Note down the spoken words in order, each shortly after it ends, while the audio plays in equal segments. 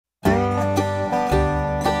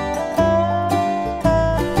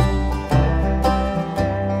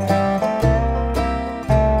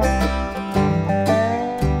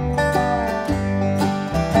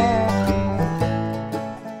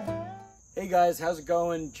guys, how's it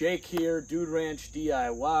going? Jake here, Dude Ranch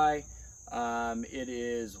DIY. It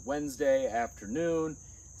is Wednesday afternoon.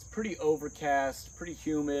 It's pretty overcast, pretty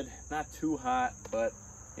humid, not too hot, but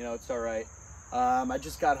you know, it's all right. I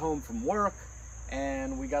just got home from work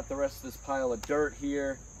and we got the rest of this pile of dirt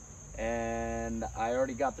here, and I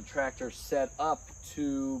already got the tractor set up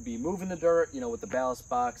to be moving the dirt, you know, with the ballast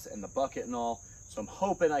box and the bucket and all. So I'm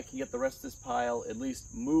hoping I can get the rest of this pile at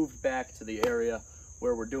least moved back to the area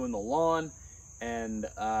where we're doing the lawn and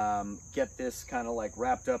get this kind of like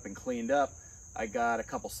wrapped up and cleaned up. I got a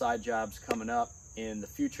couple side jobs coming up in the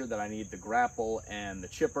future that I need the grapple and the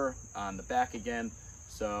chipper on the back again.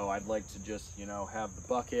 So I'd like to just, you know, have the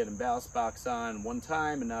bucket and ballast box on one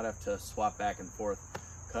time and not have to swap back and forth,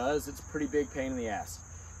 because it's a pretty big pain in the ass.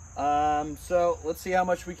 So let's see how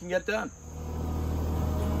much we can get done.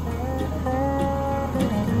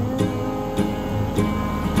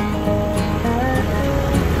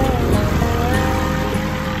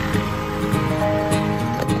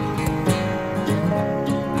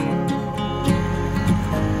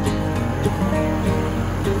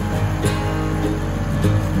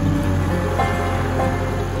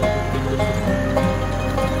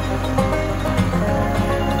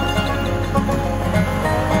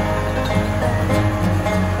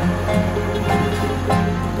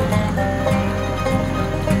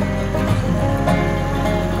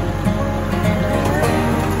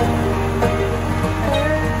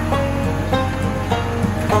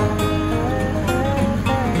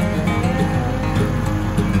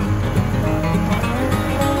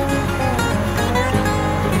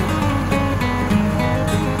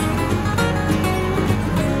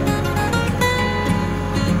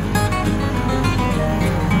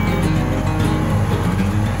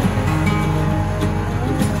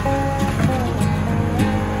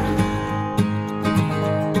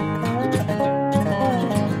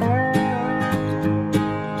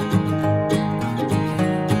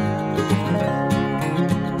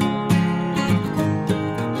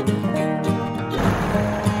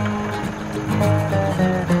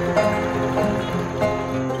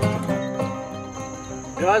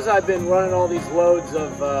 As I've been running all these loads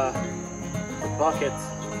of buckets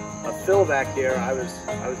of fill back here, I was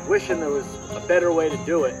wishing there was a better way to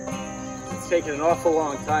do it. It's taken an awful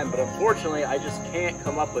long time, but unfortunately I just can't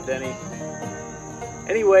come up with any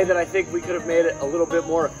way that I think we could have made it a little bit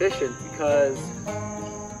more efficient, because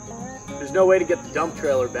there's no way to get the dump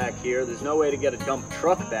trailer back here. There's no way to get a dump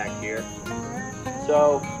truck back here.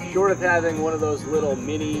 So short of having one of those little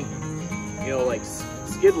mini, you know, like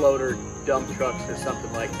skid loader dump trucks or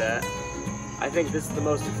something like that, I think this is the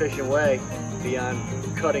most efficient way, beyond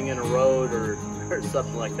cutting in a road or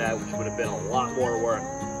something like that, which would have been a lot more work.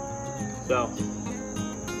 So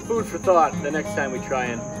food for thought the next time we try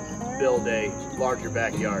and build a larger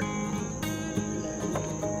backyard.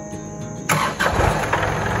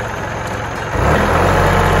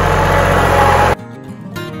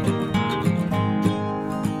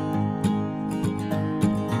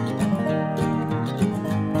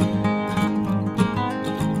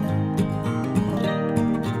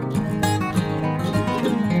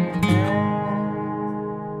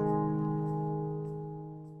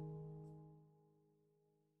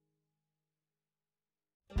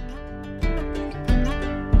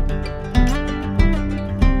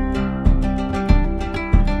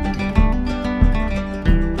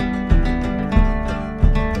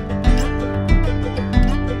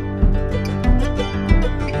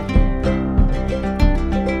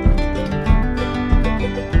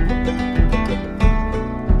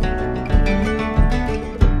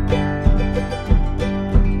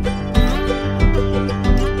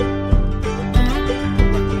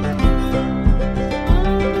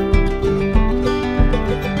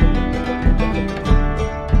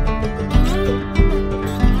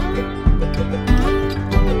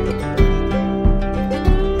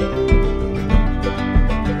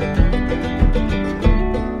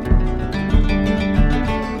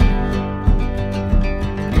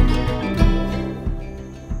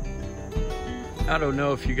 I don't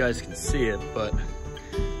know if you guys can see it, but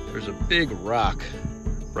there's a big rock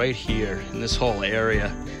right here in this whole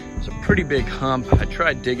area. It's a pretty big hump. I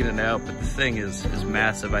tried digging it out, but the thing is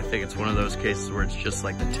massive. I think it's one of those cases where it's just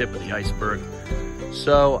like the tip of the iceberg.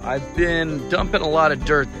 So I've been dumping a lot of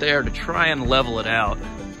dirt there to try and level it out.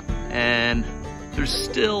 And there's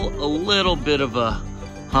still a little bit of a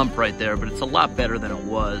hump right there, but it's a lot better than it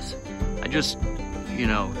was. I just, you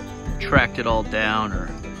know, tracked it all down, or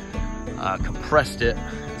compressed it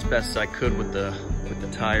as best as I could with the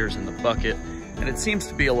tires and the bucket, and it seems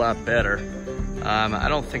to be a lot better. I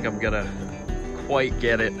don't think I'm gonna quite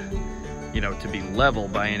get it you know, to be level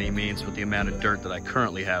by any means with the amount of dirt that I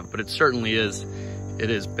currently have, but it certainly is, it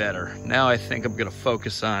is better. Now I think I'm gonna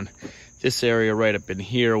focus on this area right up in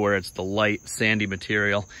here where it's the light sandy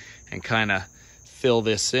material and kind of fill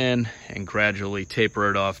this in and gradually taper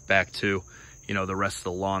it off back to, you know, the rest of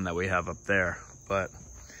the lawn that we have up there. But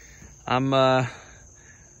I'm,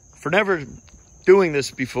 for never doing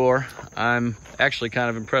this before, I'm actually kind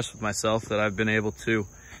of impressed with myself that I've been able to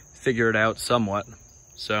figure it out somewhat.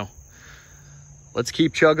 So let's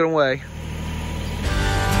keep chugging away.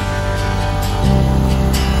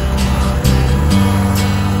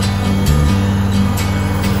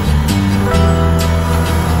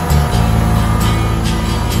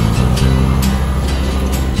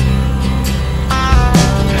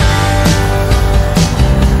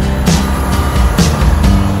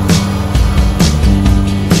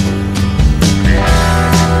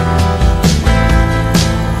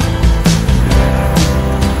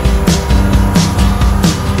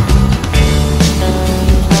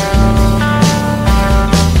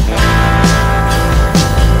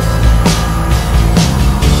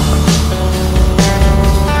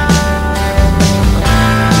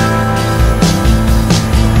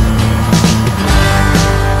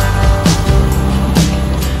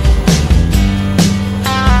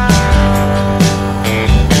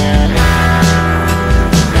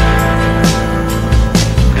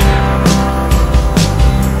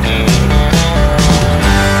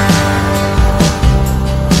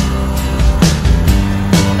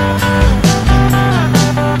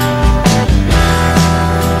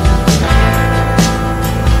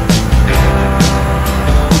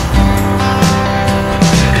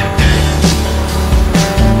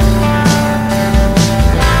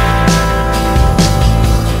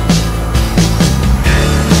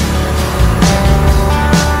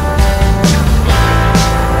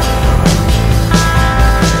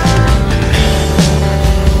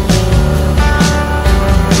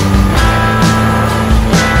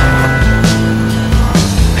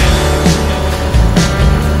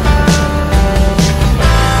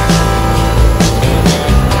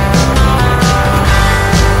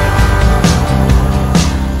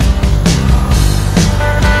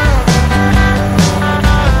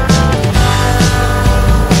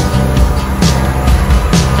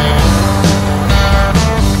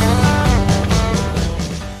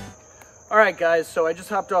 Alright guys, so I just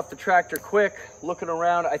hopped off the tractor quick, looking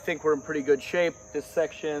around. I think we're in pretty good shape. This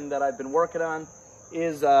section that I've been working on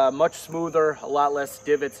is much smoother, a lot less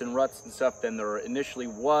divots and ruts and stuff than there initially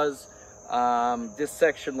was. This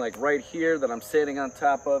section like right here that I'm standing on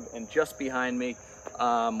top of and just behind me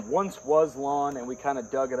once was lawn, and we kind of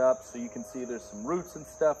dug it up, so you can see there's some roots and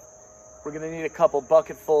stuff. We're gonna need a couple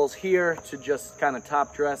bucketfuls here to just kind of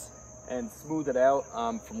top dress and smooth it out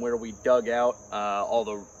from where we dug out all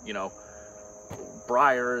the, you know,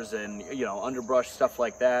 briars and, you know, underbrush, stuff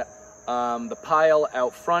like that. The pile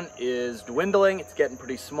out front is dwindling. It's getting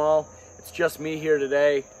pretty small. It's just me here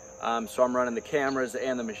today, so I'm running the cameras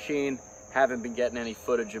and the machine. Haven't been getting any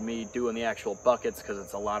footage of me doing the actual buckets because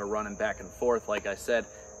it's a lot of running back and forth. Like I said,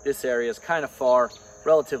 this area is kind of far,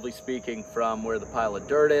 relatively speaking, from where the pile of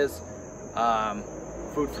dirt is.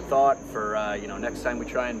 Food for thought for, you know, next time we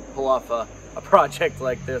try and pull off a project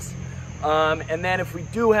like this. And then if we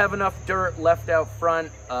do have enough dirt left out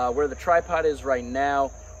front, where the tripod is right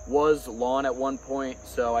now was lawn at one point.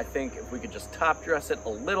 So I think if we could just top dress it a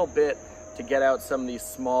little bit to get out some of these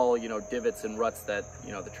small, you know, divots and ruts that,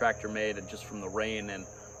 you know, the tractor made and just from the rain and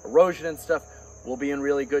erosion and stuff, we'll be in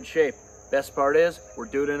really good shape. Best part is we're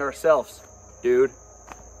doing it ourselves, dude.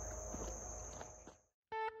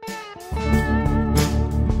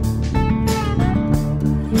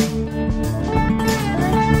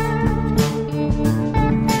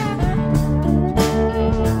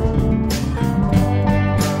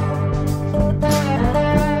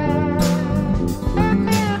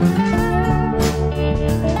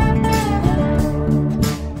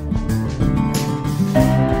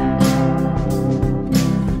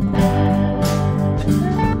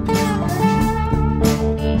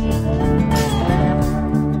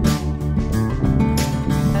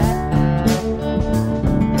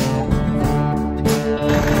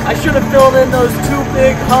 I should have filled in those two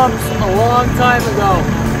big humps a long time ago.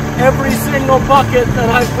 Every single bucket that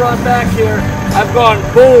I've brought back here, I've gone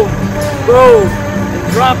boom, boom,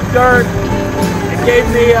 and dropped dirt. It gave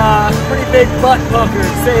me a pretty big butt pucker,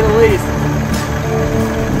 to say the least.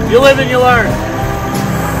 You live and you learn.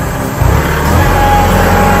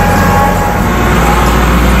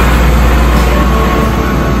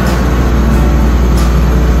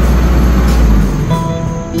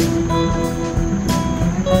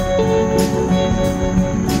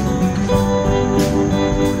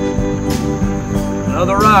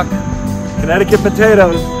 Another rock. Connecticut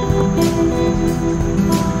potatoes.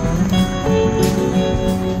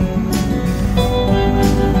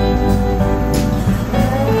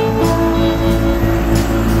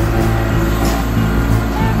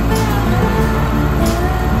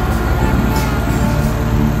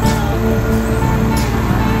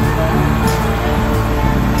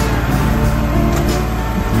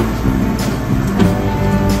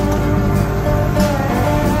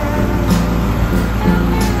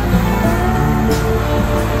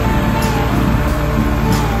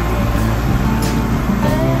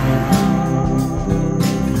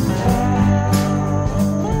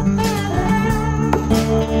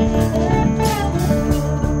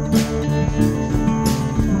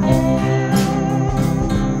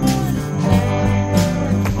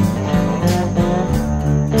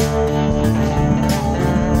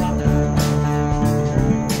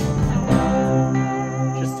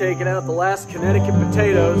 Taking out the last Connecticut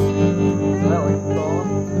potatoes. Is that what you call them?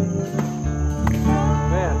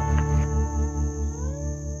 Man,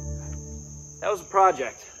 that was a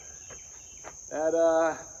project. That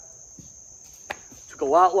took a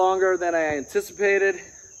lot longer than I anticipated,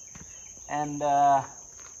 and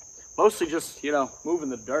mostly just, you know, moving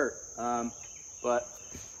the dirt. But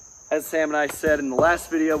as Sam and I said in the last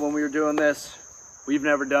video when we were doing this, we've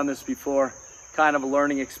never done this before. Kind of a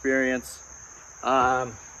learning experience.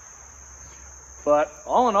 But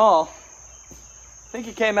all in all, I think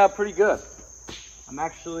it came out pretty good. I'm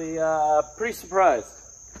actually pretty surprised.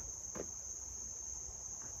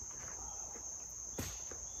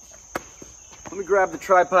 Let me grab the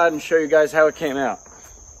tripod and show you guys how it came out.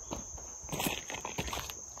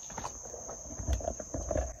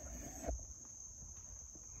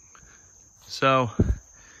 So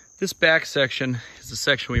this back section is the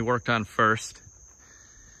section we worked on first.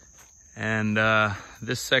 And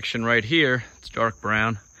this section right here, it's dark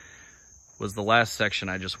brown, was the last section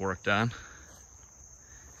I just worked on.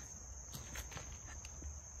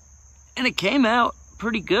 And it came out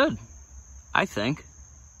pretty good, I think.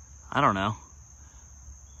 I don't know.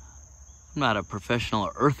 I'm not a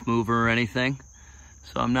professional earth mover or anything,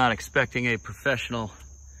 so I'm not expecting a professional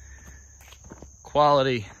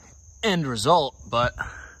quality end result, but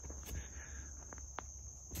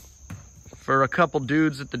for a couple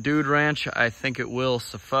dudes at the Dude Ranch, I think it will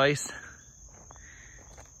suffice.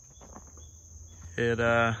 It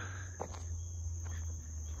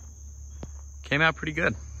came out pretty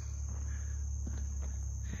good.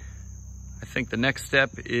 I think the next step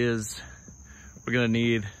is we're gonna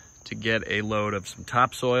need to get a load of some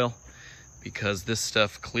topsoil, because this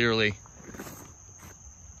stuff clearly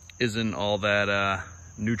isn't all that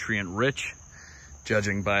nutrient rich,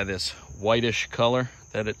 judging by this whitish color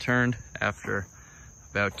that it turned after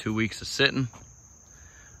about 2 weeks of sitting.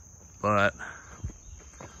 But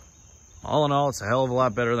all in all, it's a hell of a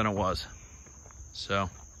lot better than it was. So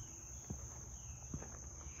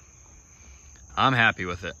I'm happy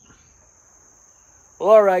with it. Well,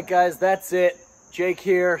 all right, guys, that's it. Jake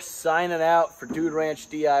here, signing out for Dude Ranch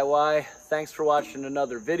DIY. Thanks for watching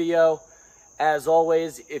another video. As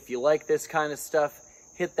always, if you like this kind of stuff,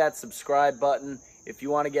 hit that subscribe button. If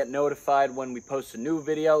you want to get notified when we post a new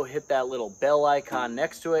video, hit that little bell icon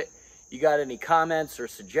next to it. You got any comments or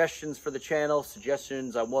suggestions for the channel,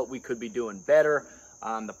 suggestions on what we could be doing better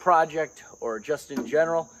on the project or just in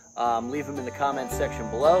general, leave them in the comment section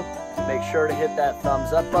below. Make sure to hit that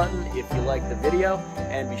thumbs up button if you like the video,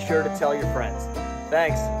 and be sure to tell your friends.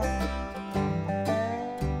 Thanks.